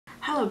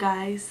Hello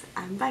guys,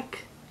 I'm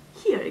back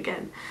here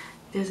again.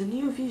 There's a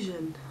new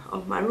vision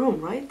of my room,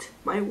 right?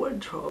 My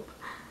wardrobe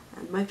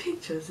and my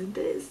pictures in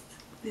this.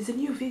 There's a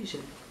new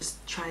vision.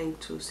 Just trying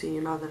to see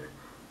in other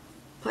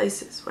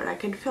places where I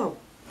can film.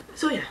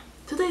 So yeah,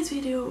 today's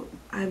video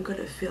I'm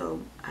gonna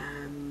film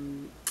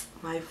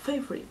my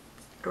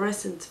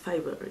recent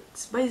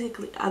favorites.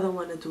 Basically, I don't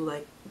want to do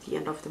like the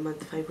end of the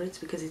month favorites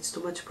because it's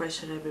too much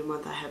pressure. Every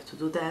month I have to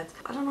do that.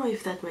 I don't know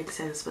if that makes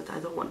sense, but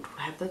I don't want to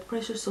have that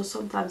pressure. So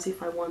sometimes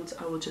if I want,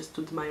 I will just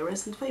do my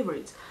recent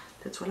favorites.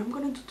 That's what I'm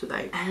gonna do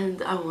today.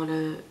 And I want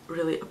to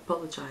really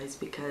apologize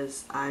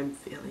because I'm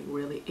feeling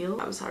really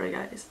ill. I'm sorry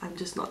guys, I'm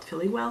just not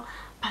feeling well,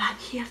 but I'm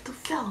here to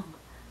film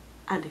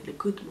and in a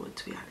good mood,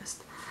 to be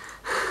honest.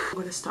 I'm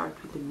gonna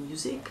start with the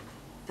music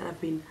that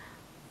I've been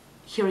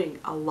hearing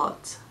a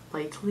lot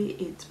lately.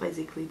 It's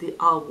basically the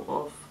album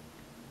of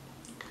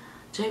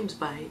James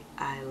Bay.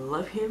 I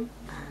love him,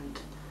 and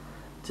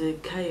the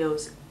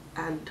Chaos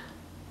and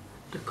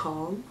the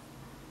Calm.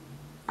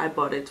 I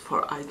bought it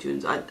for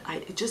iTunes. I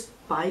just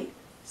buy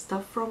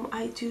stuff from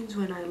iTunes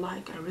when I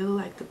really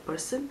like the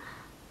person,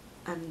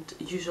 and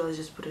usually I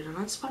just put it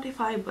on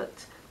Spotify,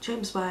 but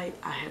James Bay,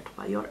 I had to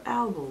buy your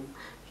album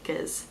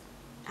because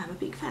I'm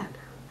a big fan.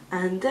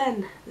 And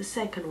then the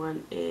second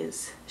one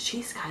is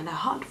She's Kinda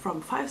Hot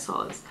from Five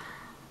Souls.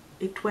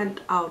 It went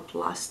out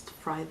last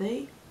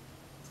Friday.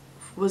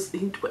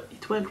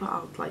 It went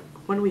out like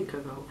 1 week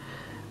ago,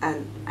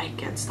 and I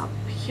can't stop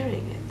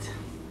hearing it.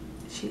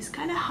 She's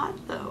kinda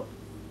hot though.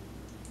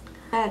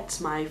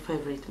 That's my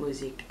favorite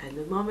music at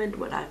the moment,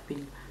 what I've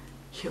been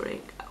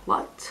hearing a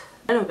lot.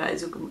 I know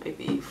guys,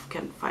 you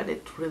can find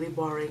it really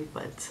boring,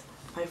 but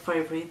my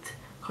favorite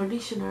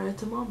conditioner at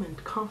the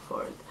moment,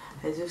 Comfort.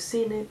 As you've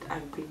seen it,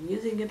 I've been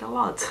using it a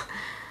lot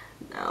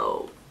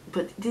now.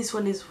 But this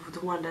one is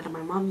the one that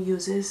my mom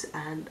uses,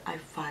 and I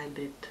find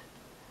it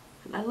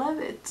and I love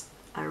it.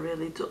 I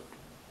really do.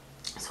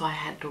 So I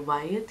had to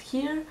buy it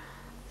here.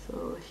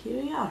 So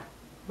here we are.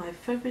 My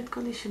favorite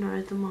conditioner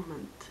at the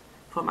moment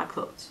for my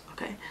clothes,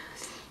 okay?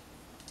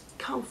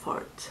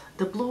 Comfort,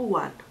 the blue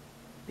one,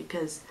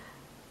 because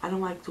I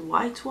don't like the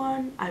white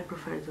one, I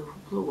prefer the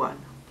blue one.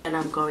 And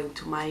I'm going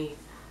to my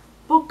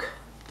book,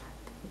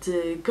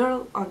 The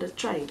Girl on the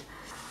Train.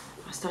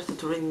 I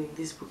started reading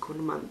this book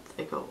 1 month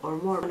ago or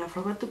more, and I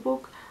forgot the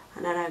book,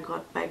 and then I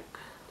got back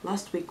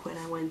last week when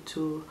I went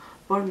to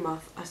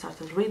Bournemouth. I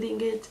started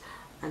reading it,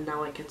 and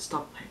now I can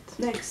stop it.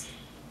 Next,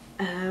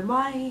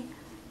 my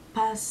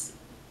pass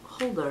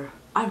holder.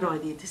 I have no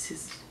idea. This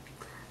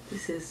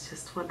is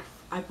just one.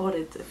 I bought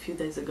it a few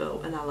days ago,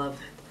 and I love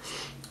it.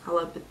 I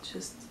love it.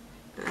 Just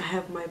I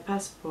have my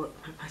passport,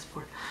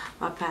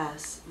 my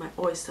pass, my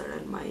Oyster,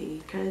 and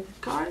my credit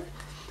card,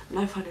 and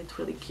I find it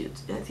really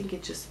cute. I think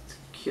it's just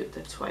cute,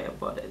 that's why I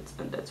bought it,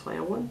 and that's why I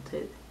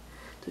wanted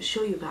to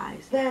show you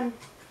guys. Then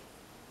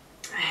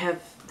I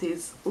have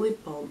this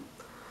lip balm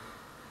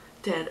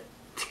that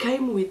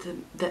came with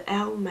the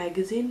Elle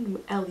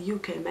magazine, Elle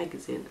UK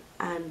magazine,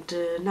 and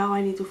now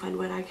I need to find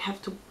where I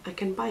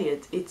can buy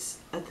it. It's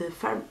at the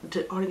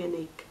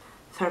Organic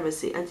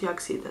Pharmacy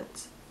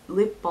Antioxidant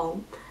lip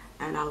balm,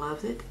 and I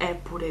loved it. I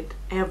put it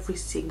every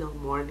single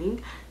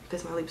morning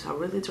because my lips are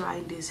really dry,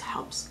 and this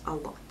helps a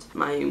lot.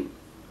 My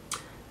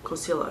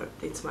concealer,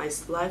 it's my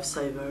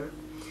lifesaver.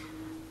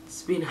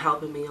 It's been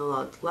helping me a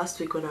lot. Last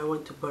week when I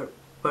went to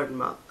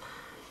Bournemouth,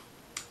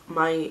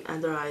 my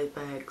under eye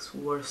bags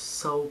were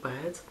so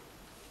bad,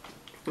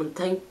 and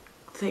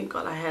thank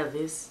God I had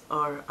this,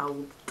 or I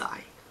would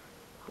die.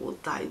 I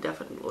would die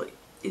definitely.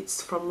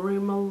 It's from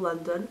Rimmel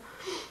London.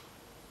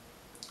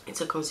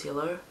 It's a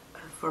concealer.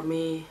 For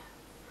me,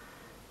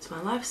 it's my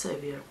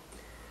lifesaver.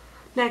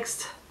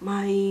 Next,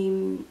 my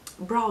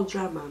brow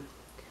drama.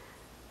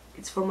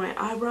 It's for my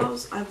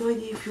eyebrows. I have no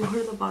idea if you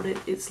heard about it.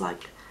 It's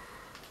like,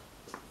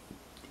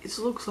 it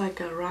looks like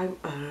a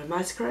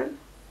mascara.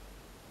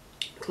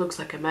 It looks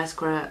like a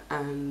mascara,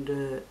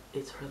 and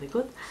it's really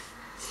good.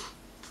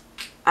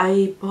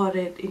 I bought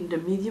it in the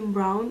medium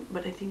brown,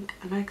 but I think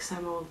next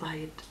time I will buy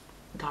it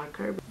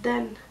darker.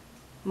 Then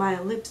my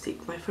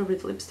lipstick, my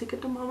favorite lipstick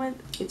at the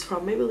moment. It's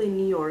from Maybelline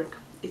New York.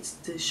 It's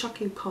the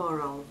Shocking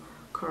Coral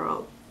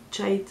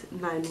Shade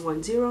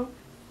 910.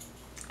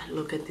 And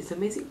look at this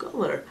amazing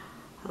color.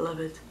 I love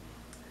it.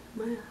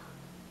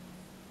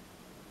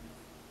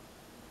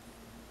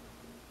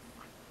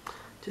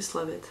 Just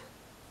love it.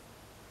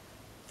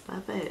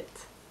 Love it.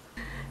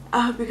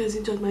 I hope you guys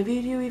enjoyed my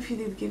video. If you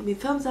did, give me a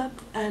thumbs up,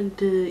 and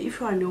if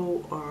you are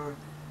new, or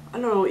I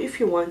don't know, if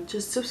you want,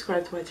 just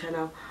subscribe to my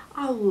channel.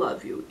 I'll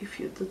love you if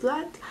you do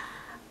that,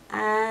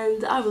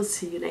 and I will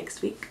see you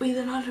next week with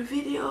another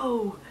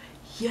video.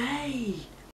 Yay!